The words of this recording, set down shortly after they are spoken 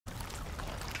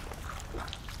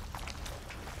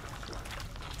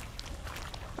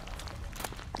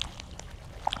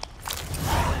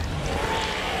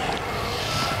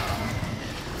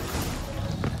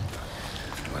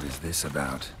this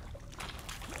about?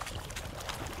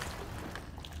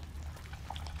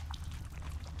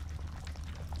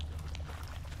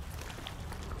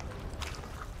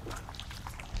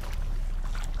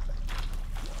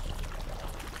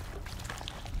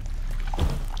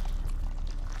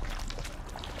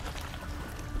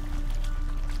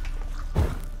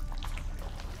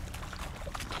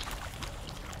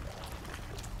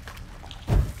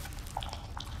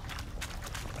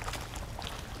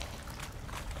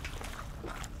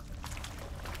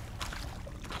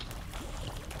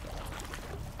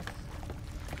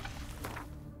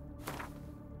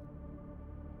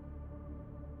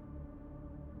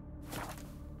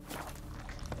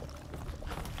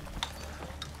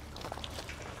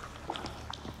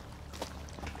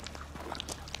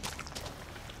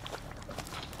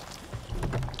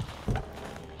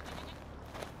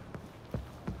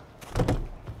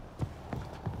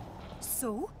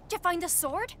 So, did you find the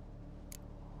sword?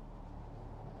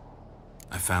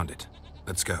 I found it.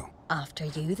 Let's go. After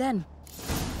you, then.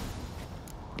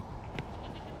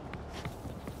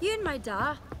 You and my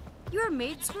da, you were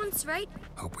mates once, right?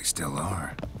 Hope we still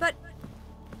are. But,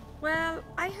 well,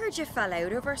 I heard you fell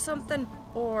out over something.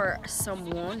 Or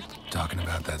someone. Talking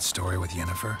about that story with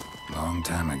Yennefer? Long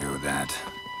time ago, that.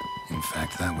 In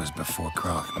fact, that was before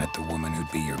Croc met the woman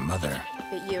who'd be your mother.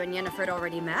 But you and Yennefer had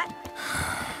already met?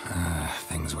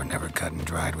 Things were never cut and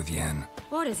dried with Yen.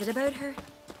 What is it about her?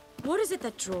 What is it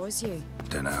that draws you?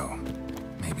 Dunno.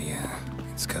 Maybe,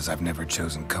 it's 'cause I've never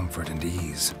chosen comfort and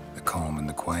ease. The calm and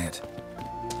the quiet.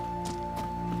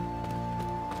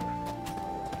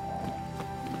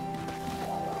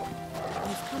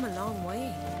 You've come a long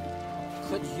way.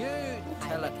 Could you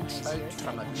tell a trout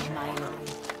from a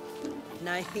child?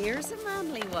 Now here's a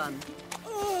manly one.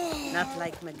 Not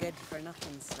like my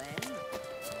good-for-nothing Sven.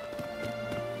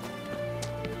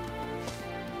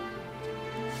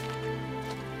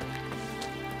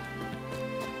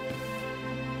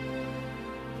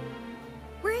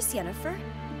 Where's Yennefer?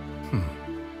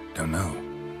 Don't know.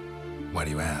 Why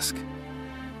do you ask?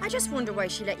 I just wonder why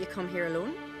she let you come here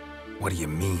alone. What do you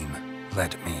mean,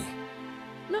 let me?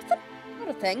 Nothing. Not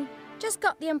a thing. Just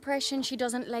got the impression she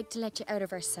doesn't like to let you out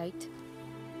of her sight.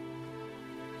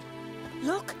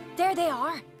 Look, there they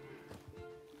are.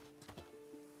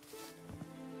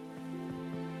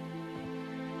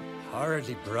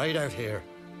 Horridly bright out here.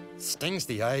 Stings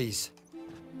the eyes.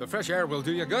 The fresh air will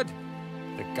do you good.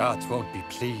 The gods won't be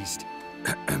pleased.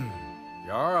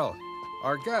 Jarl,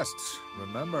 our guests,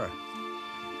 remember.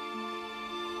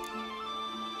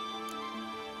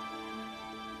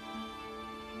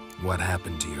 What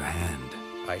happened to your hand?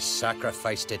 I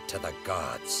sacrificed it to the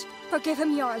gods. Forgive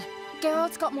him, Jarl.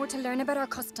 Geralt's got more to learn about our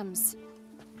customs.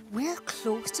 We're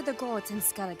close to the gods in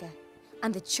Skellige,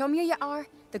 and the chummier you are,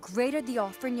 the greater the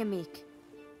offering you make.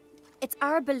 It's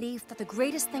our belief that the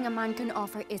greatest thing a man can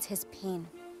offer is his pain,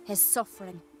 his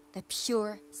suffering, the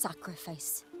pure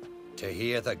sacrifice. To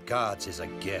hear the gods is a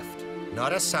gift,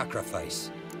 not a sacrifice.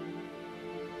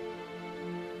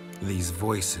 These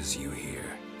voices you hear.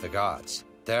 The gods,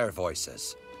 their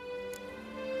voices.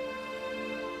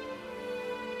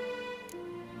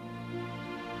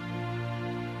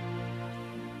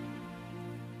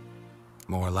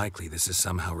 More likely, this is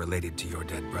somehow related to your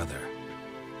dead brother.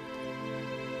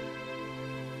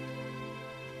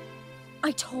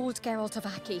 I told Geralt of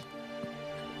Aki.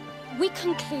 We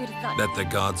concluded that... That the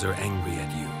gods are angry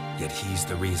at you, yet he's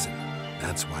the reason.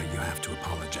 That's why you have to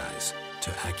apologize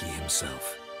to Aki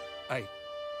himself.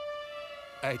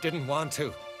 I didn't want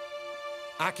to.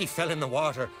 Aki fell in the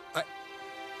water.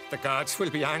 The gods will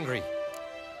be angry.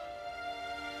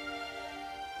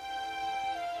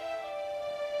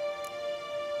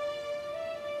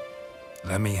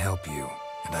 Let me help you,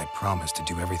 and I promise to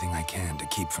do everything I can to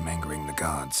keep from angering the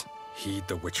gods. Heed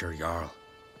the Witcher, Jarl.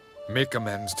 Make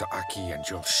amends to Aki and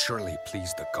you'll surely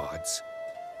please the gods.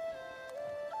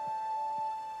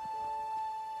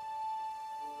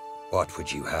 What would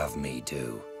you have me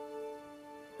do?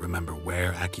 Remember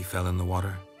where Aki fell in the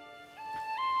water?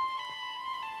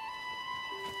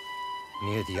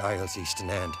 Near the Isle's eastern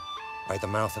end, by the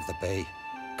mouth of the bay.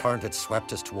 Current had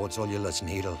swept us towards Ullula's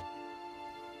Needle.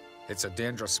 It's a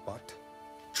dangerous spot.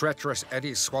 Treacherous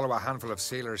eddies swallow a handful of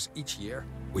sailors each year.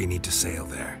 We need to sail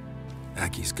there.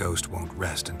 Aki's ghost won't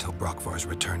rest until Brokvar's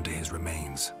returned to his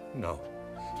remains. No.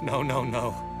 No, no,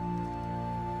 no.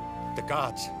 The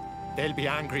gods, they'll be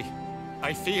angry.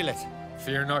 I feel it.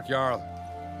 Fear not, Jarl.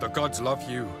 The gods love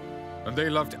you, and they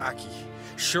loved Aki.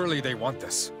 Surely they want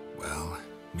this. Well,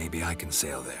 maybe I can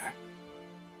sail there.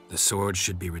 The sword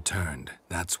should be returned.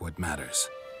 That's what matters.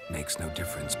 Makes no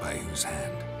difference by whose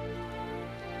hand.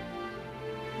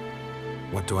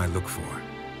 What do I look for?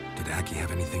 Did Aki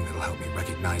have anything that'll help me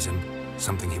recognize him?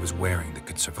 Something he was wearing that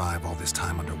could survive all this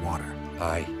time underwater?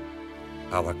 Aye.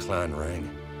 Our clan ring.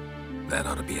 That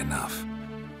ought to be enough.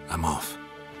 I'm off.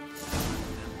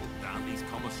 Dandies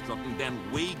come a-strutting, then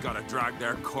we gotta drag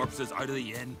their corpses out of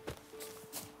the inn.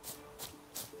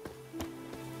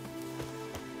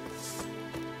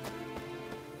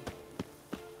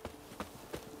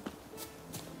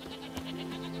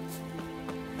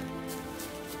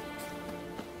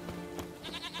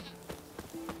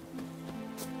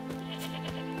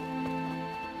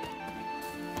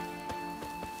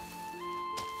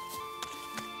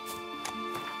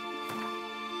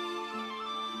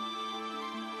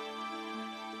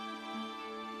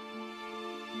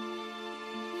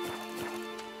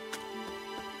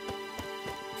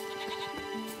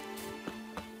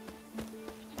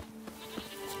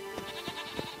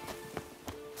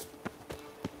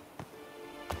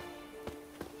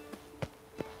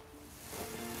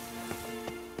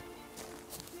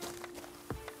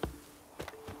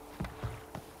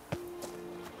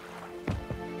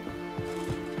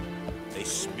 They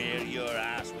smear your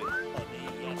ass with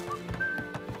honey yet.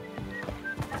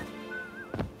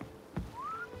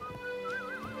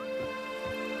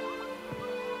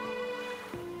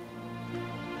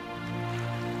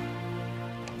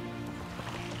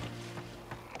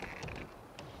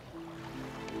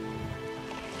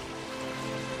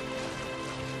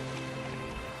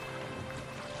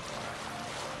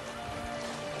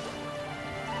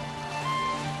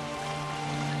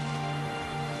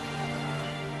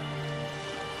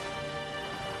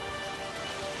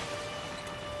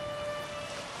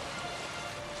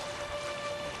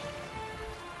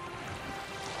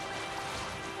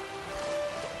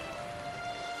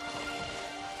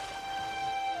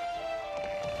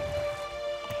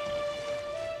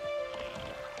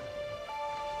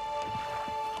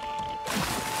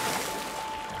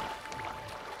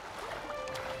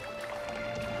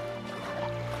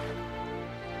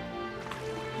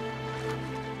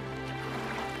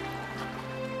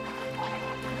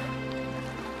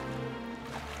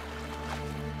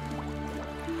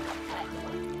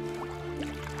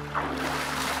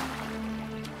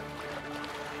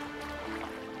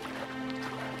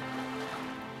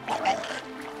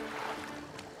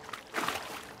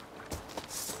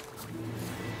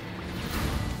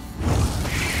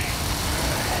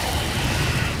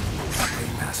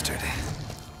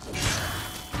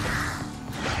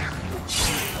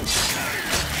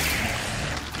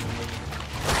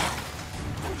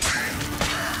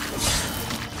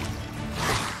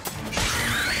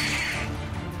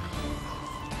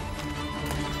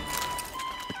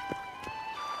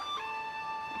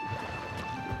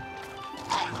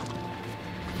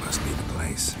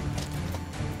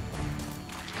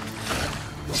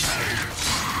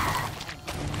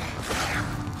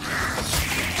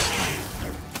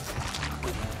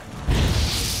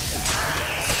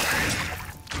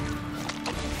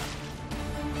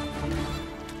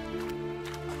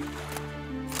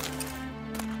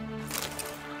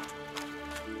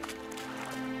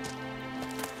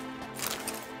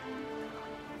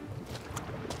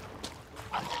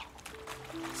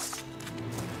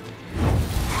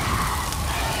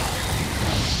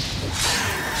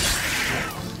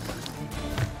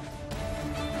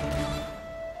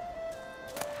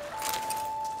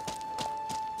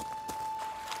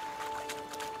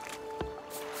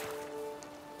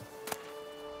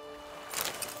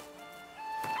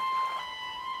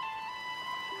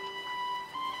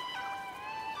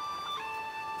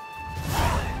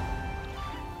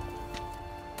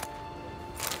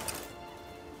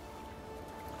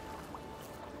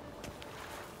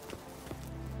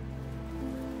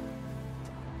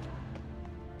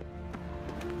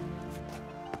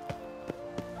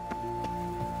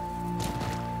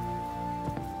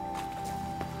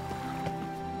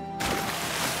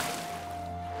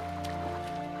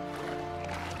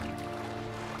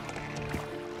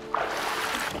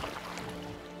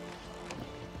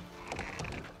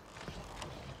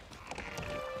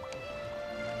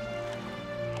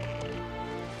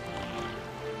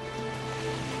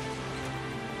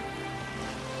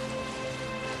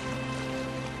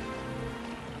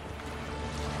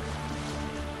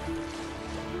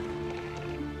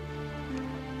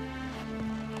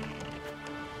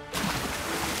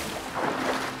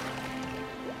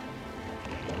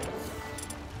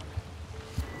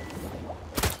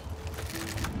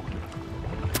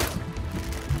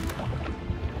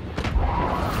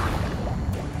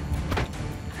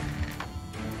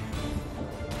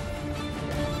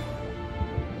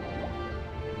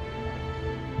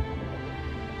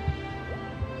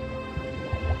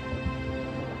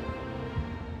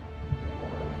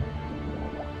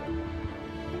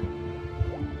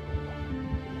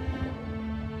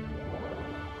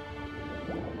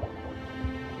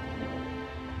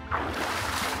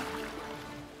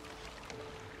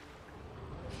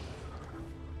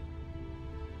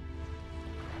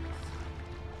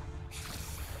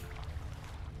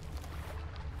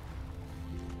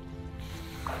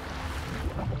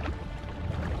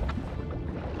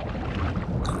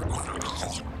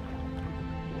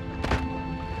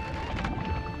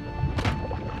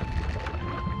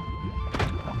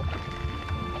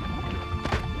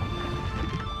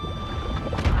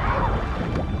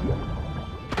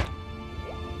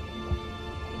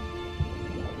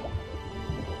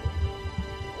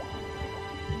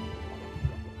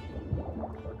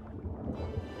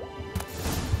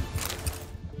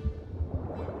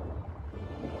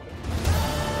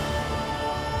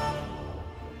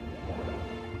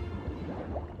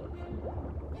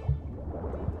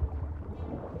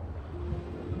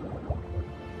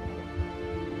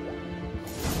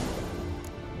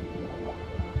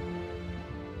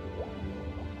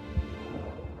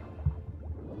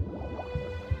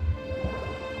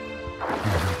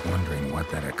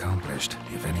 accomplished,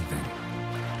 if anything.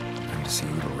 Time to see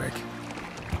Udalryk.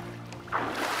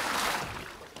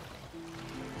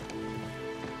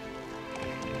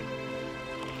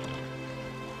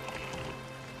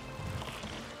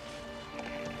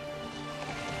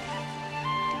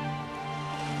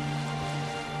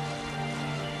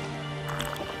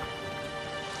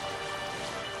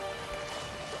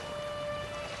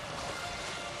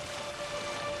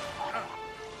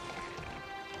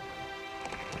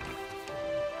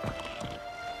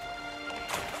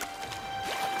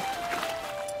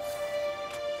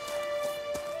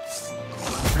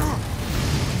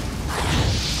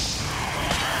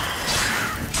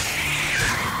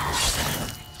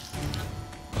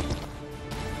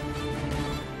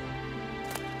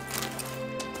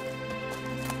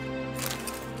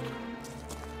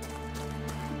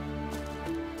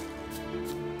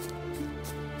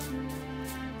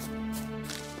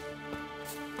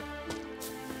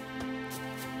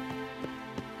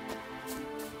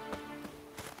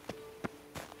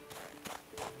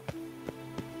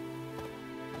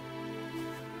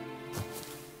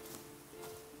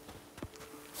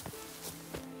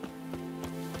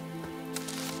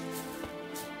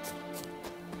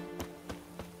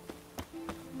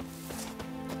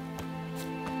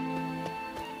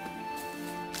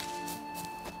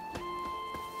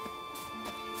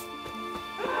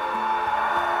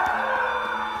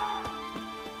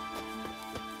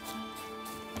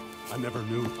 I never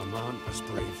knew a man as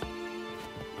brave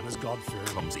and as God-fearing.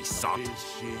 Clumsy sod.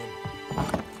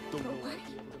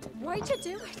 Why'd you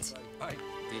do it?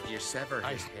 Did you sever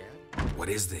his hair? What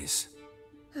is this?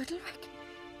 Udalryk.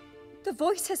 The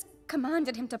voice has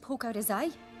commanded him to poke out his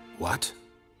eye. What?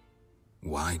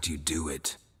 Why'd you do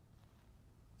it?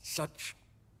 Such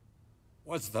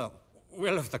was the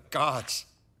will of the gods.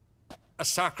 A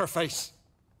sacrifice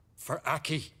for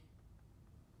Aki.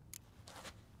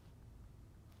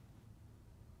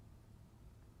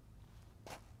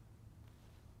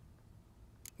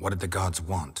 What did the gods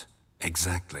want?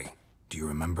 Exactly. Do you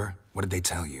remember? What did they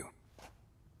tell you?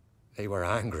 They were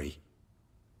angry.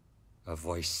 A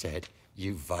voice said,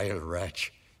 "You vile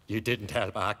wretch, you didn't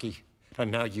help Aki, and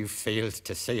now you failed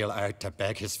to sail out to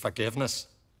beg his forgiveness.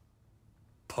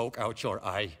 Poke out your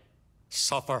eye,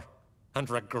 suffer,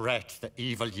 and regret the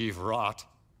evil you've wrought."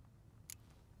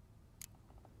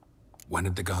 When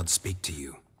did the gods speak to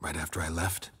you? Right after I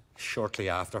left? Shortly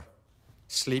after.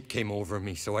 Sleep came over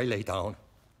me, so I lay down.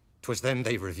 'Twas then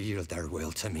they revealed their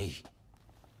will to me.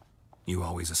 You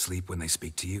always asleep when they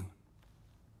speak to you?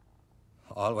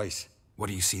 Always. What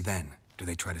do you see then? Do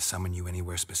they try to summon you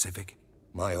anywhere specific?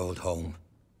 My old home.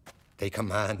 They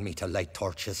command me to light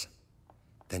torches,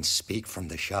 then speak from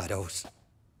the shadows.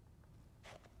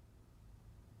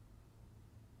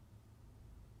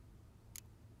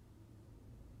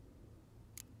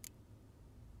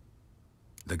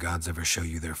 The gods ever show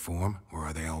you their form, or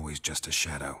are they always just a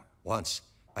shadow? Once,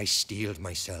 I steeled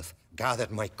myself, gathered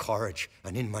my courage,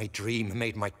 and in my dream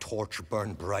made my torch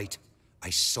burn bright. I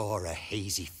saw a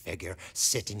hazy figure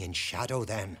sitting in shadow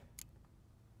then.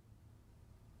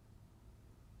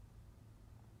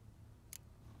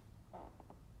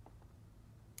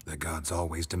 The gods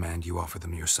always demand you offer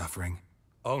them your suffering?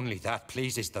 Only that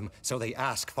pleases them, so they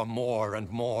ask for more and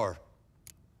more.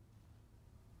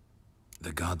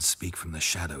 The gods speak from the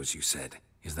shadows, you said.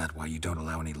 Is that why you don't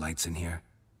allow any lights in here?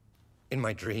 In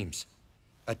my dreams,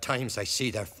 at times I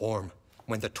see their form,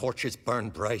 when the torches burn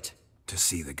bright. To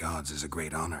see the gods is a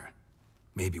great honor.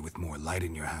 Maybe with more light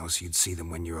in your house, you'd see them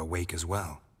when you're awake as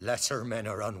well. Lesser men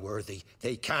are unworthy.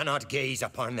 They cannot gaze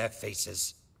upon their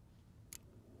faces.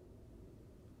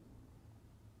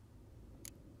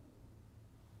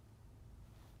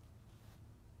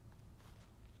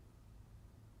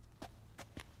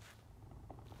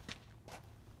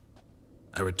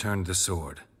 I returned the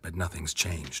sword, but nothing's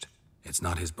changed. It's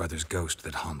not his brother's ghost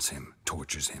that haunts him,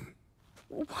 tortures him.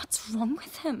 What's wrong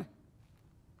with him?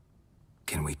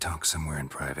 Can we talk somewhere in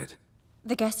private?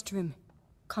 The guest room.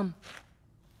 Come.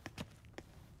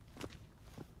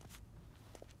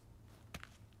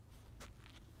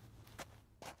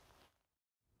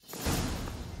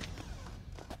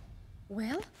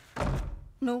 Well,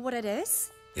 know what it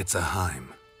is? It's a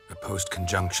Heim, a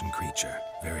post-conjunction creature,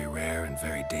 very rare and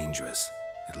very dangerous.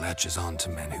 It latches on to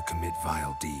men who commit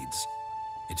vile deeds.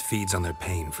 It feeds on their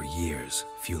pain for years,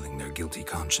 fueling their guilty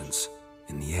conscience.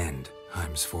 In the end,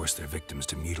 Heims force their victims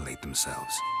to mutilate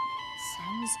themselves.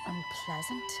 Sounds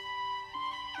unpleasant.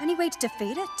 Any way to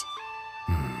defeat it?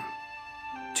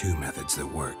 Two methods that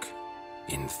work,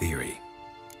 in theory.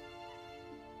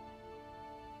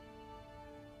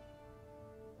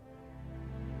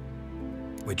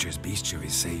 Witcher's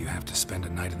bestiaries say you have to spend a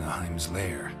night in the Heim's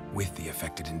lair with the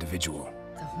affected individual.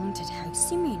 The haunted house,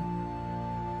 you mean?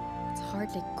 It's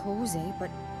hardly cozy, but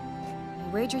I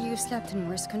wager you've slept in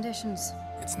worse conditions.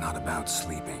 It's not about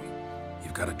sleeping.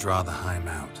 You've got to draw the Heim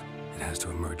out. It has to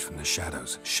emerge from the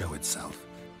shadows, show itself.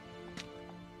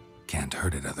 Can't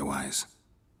hurt it otherwise.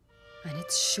 And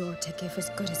it's sure to give as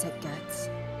good as it gets.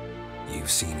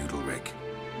 You've seen Udalryk.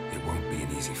 It won't be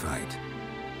an easy fight.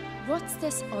 What's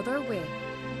this other way?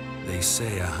 They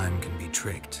say a Heim can be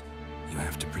tricked. You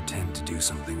have to pretend to do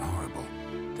something horrible.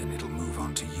 Then it'll move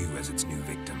on to you as its new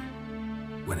victim.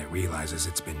 When it realizes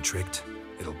it's been tricked,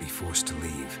 it'll be forced to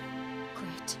leave.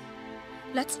 Great.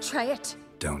 Let's try it.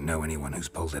 Don't know anyone who's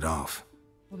pulled it off.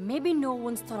 Well, maybe no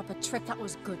one's thought up a trick that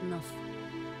was good enough.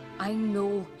 I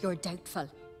know you're doubtful,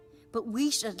 but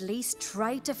we should at least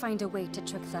try to find a way to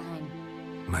trick the Heim.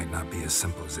 Might not be as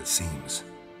simple as it seems.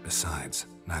 Besides,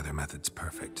 neither method's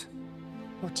perfect.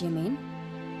 What do you mean?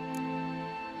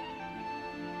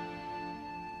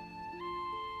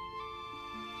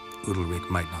 Udalryk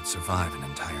might not survive an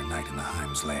entire night in the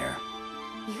Heim's lair.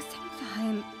 You think the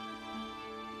Heim...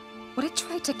 would it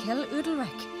try to kill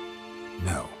Udalryk?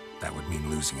 No, that would mean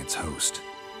losing its host.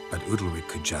 But Udalryk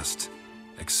could just...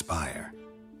 expire.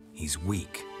 He's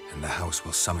weak, and the house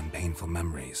will summon painful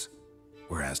memories.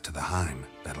 Whereas to the Heim,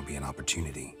 that'll be an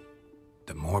opportunity.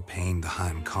 The more pain the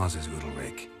Heim causes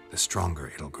Udalryk, the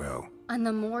stronger it'll grow. And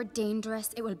the more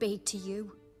dangerous it will be to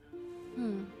you.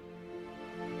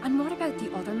 And what about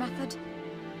the other method?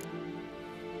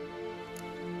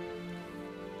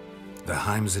 The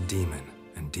Heim's a demon,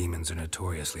 and demons are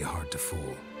notoriously hard to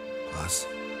fool. Plus,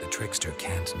 the trickster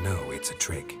can't know it's a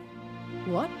trick.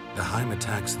 What? The Heim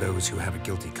attacks those who have a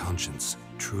guilty conscience,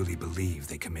 truly believe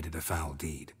they committed a foul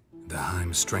deed. The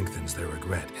Heim strengthens their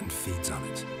regret and feeds on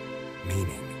it.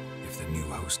 Meaning, if the new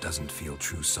host doesn't feel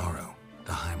true sorrow,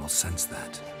 the Heim will sense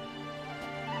that.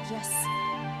 Yes.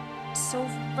 So,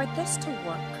 for this to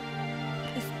work,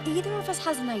 if either of us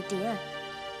has an idea,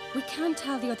 we can't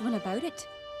tell the other one about it.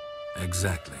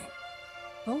 Exactly.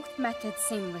 Both methods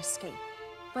seem risky,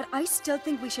 but I still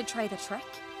think we should try the trick.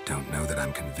 Don't know that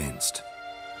I'm convinced.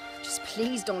 Just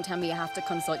please don't tell me you have to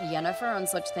consult Yennefer on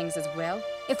such things as well.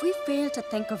 If we fail to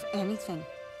think of anything,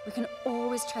 we can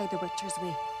always try the Witcher's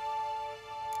way.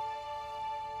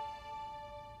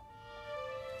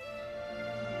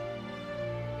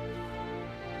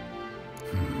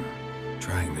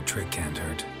 Trying the trick can't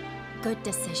hurt. Good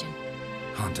decision.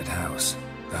 Haunted house.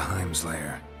 The Heim's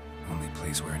lair. Only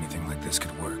place where anything like this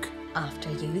could work.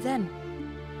 After you, then.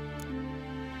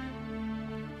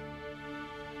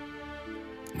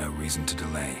 No reason to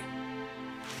delay.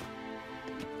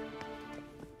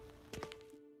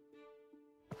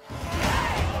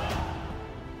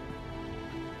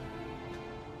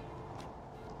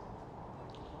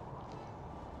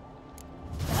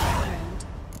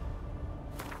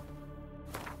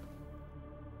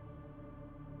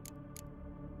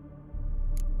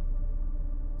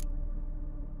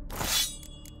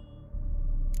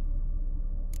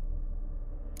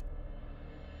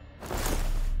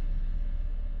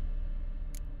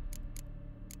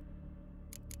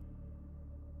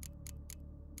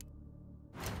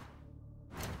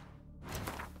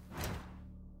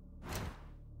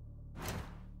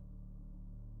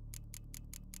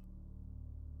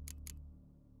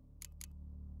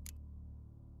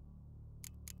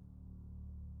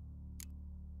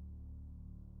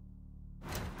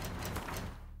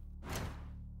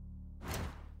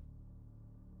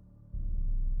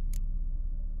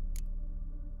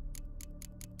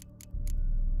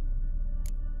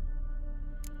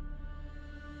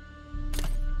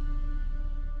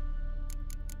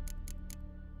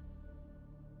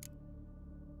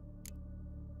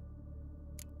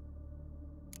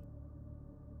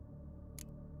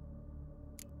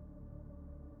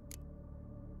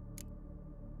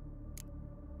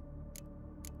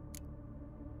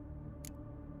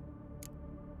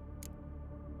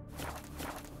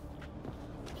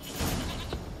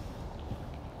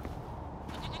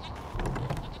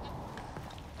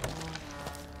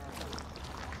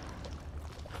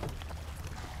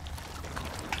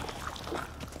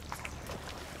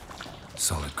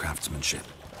 Solid craftsmanship.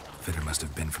 Fitter must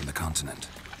have been from the continent.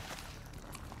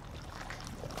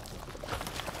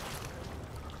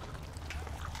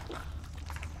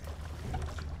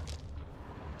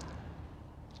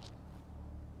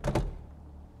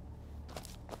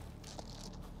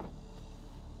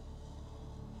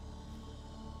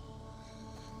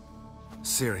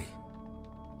 Ciri.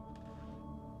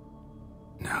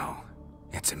 No,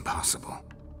 it's impossible.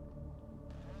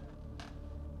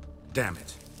 Damn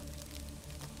it.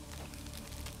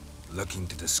 Looking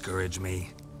to discourage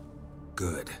me?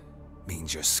 Good.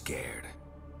 Means you're scared.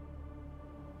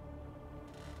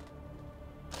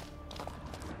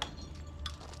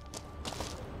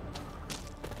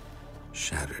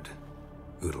 Shattered.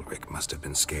 Udalryk must have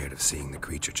been scared of seeing the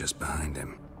creature just behind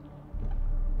him.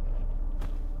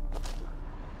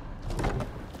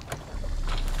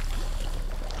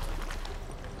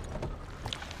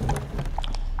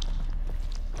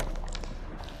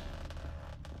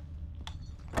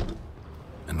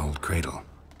 An old cradle.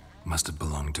 Must have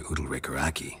belonged to Udalryk or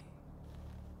Aki.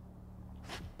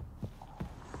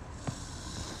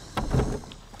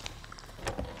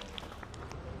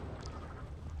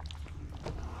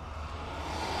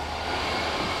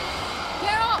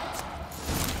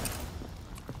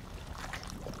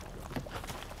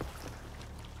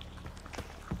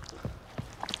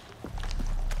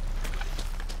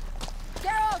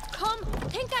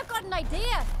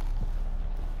 Idea.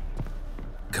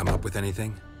 Come up with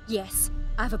anything? Yes,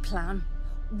 I have a plan.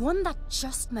 One that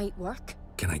just might work.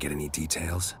 Can I get any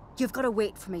details? You've got to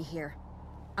wait for me here.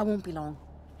 I won't be long.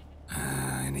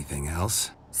 Anything else?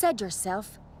 Said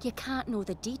yourself, you can't know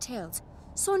the details.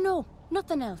 So no,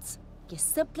 nothing else. You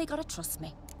simply gotta trust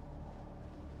me.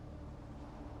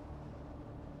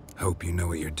 Hope you know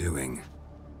what you're doing.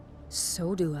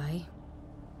 So do I.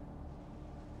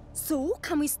 So,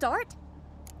 can we start?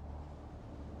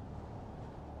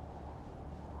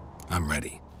 I'm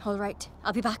ready. All right,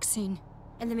 I'll be back soon.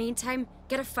 In the meantime,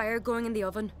 get a fire going in the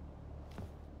oven.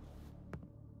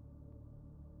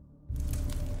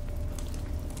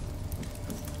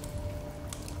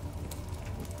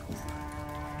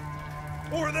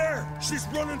 Over there! She's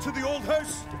running to the old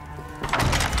house!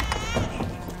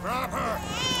 Grab her!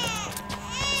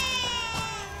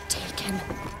 Take him.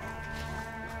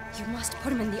 You must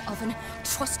put him in the oven.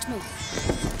 Trust me.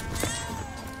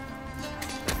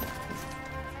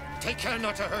 Take care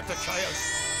not to hurt the child.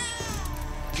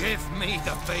 Give me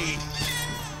the feed.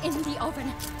 In the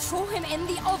oven. Throw him in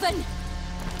the oven.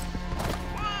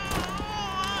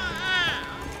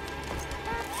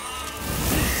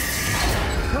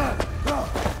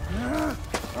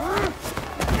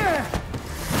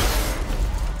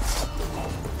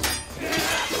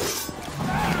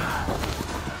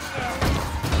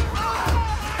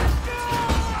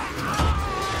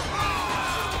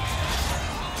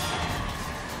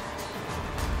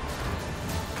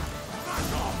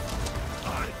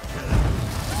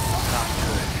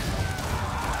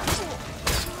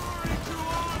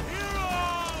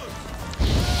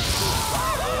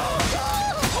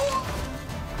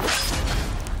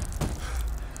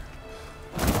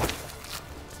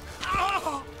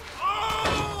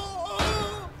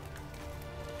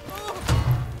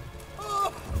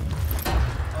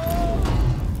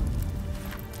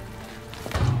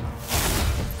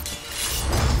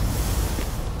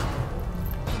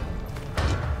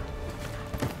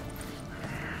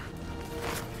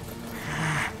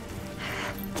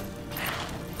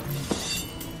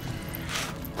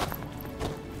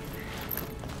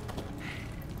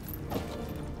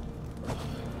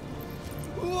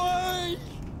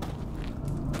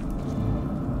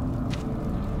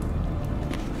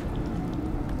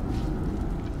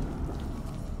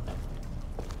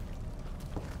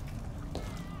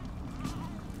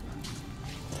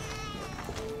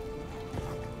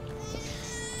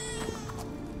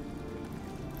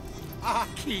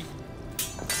 Aki!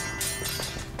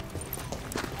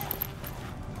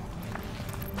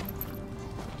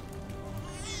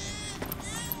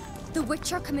 The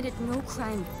Witcher committed no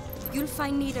crime. You'll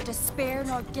find neither despair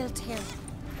nor guilt here.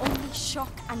 Only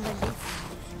shock and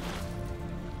relief.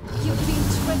 You've been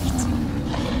tricked.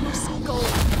 You must go.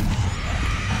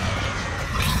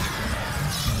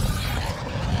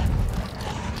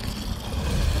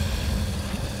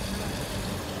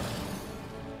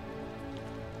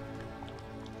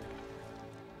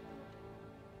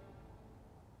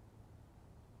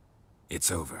 It's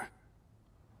over.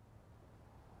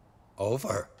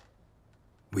 Over?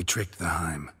 We tricked the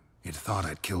Heim. It thought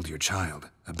I'd killed your child,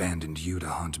 abandoned you to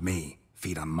haunt me,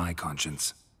 feed on my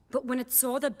conscience. But when it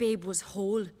saw the babe was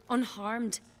whole,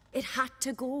 unharmed, it had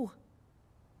to go.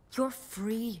 You're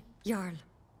free, Jarl.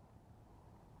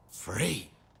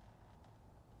 Free?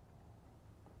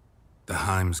 The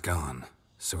Heim's gone,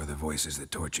 so are the voices that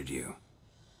tortured you.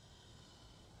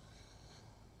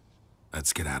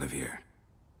 Let's get out of here.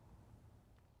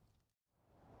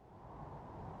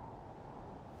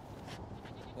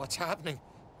 What's happening?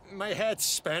 My head's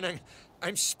spinning.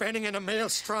 I'm spinning in a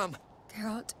maelstrom.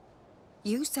 Geralt,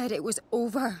 you said it was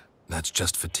over. That's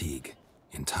just fatigue.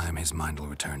 In time, his mind will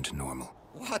return to normal.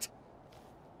 What?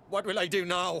 What will I do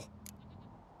now?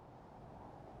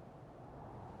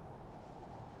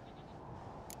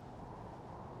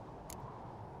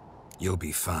 You'll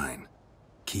be fine.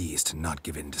 Key is to not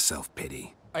give in to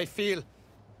self-pity. I feel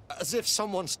as if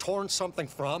someone's torn something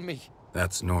from me.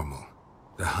 That's normal.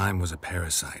 The Heim was a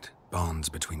parasite. Bonds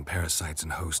between parasites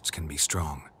and hosts can be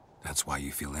strong. That's why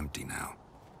you feel empty now.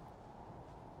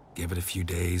 Give it a few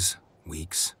days,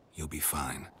 weeks, you'll be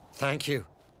fine. Thank you.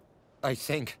 I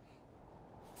think.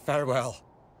 Farewell.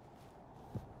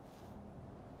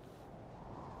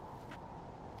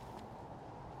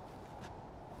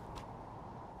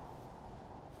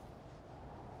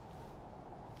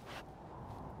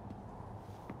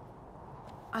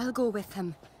 I'll go with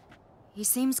him. He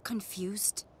seems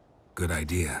confused. Good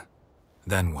idea.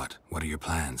 Then what? What are your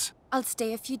plans? I'll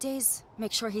stay a few days,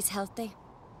 make sure he's healthy.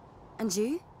 And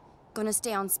you? Gonna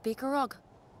stay on Speaker Rog?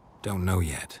 Don't know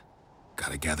yet.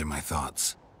 Gotta gather my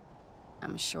thoughts.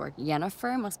 I'm sure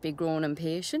Yennefer must be growing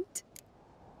impatient.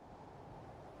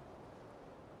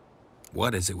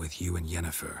 What is it with you and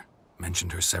Yennefer?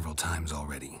 Mentioned her several times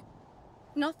already.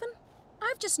 Nothing.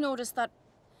 I've just noticed that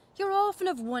you're often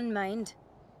of one mind.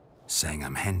 Saying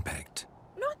I'm henpecked.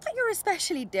 Not that you're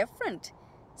especially different.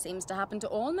 Seems to happen to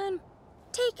all men.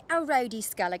 Take a rowdy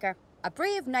Skelliger, a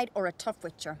brave knight or a tough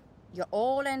witcher. You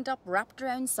all end up wrapped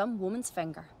around some woman's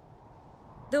finger.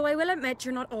 Though I will admit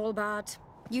you're not all bad.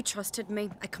 You trusted me,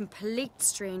 a complete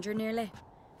stranger nearly.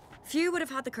 Few would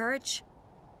have had the courage.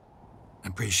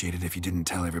 Appreciate it if you didn't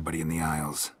tell everybody in the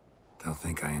Isles. They'll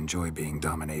think I enjoy being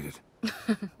dominated.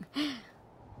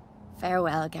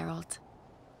 Farewell, Geralt.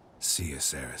 See you,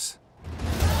 Ceres.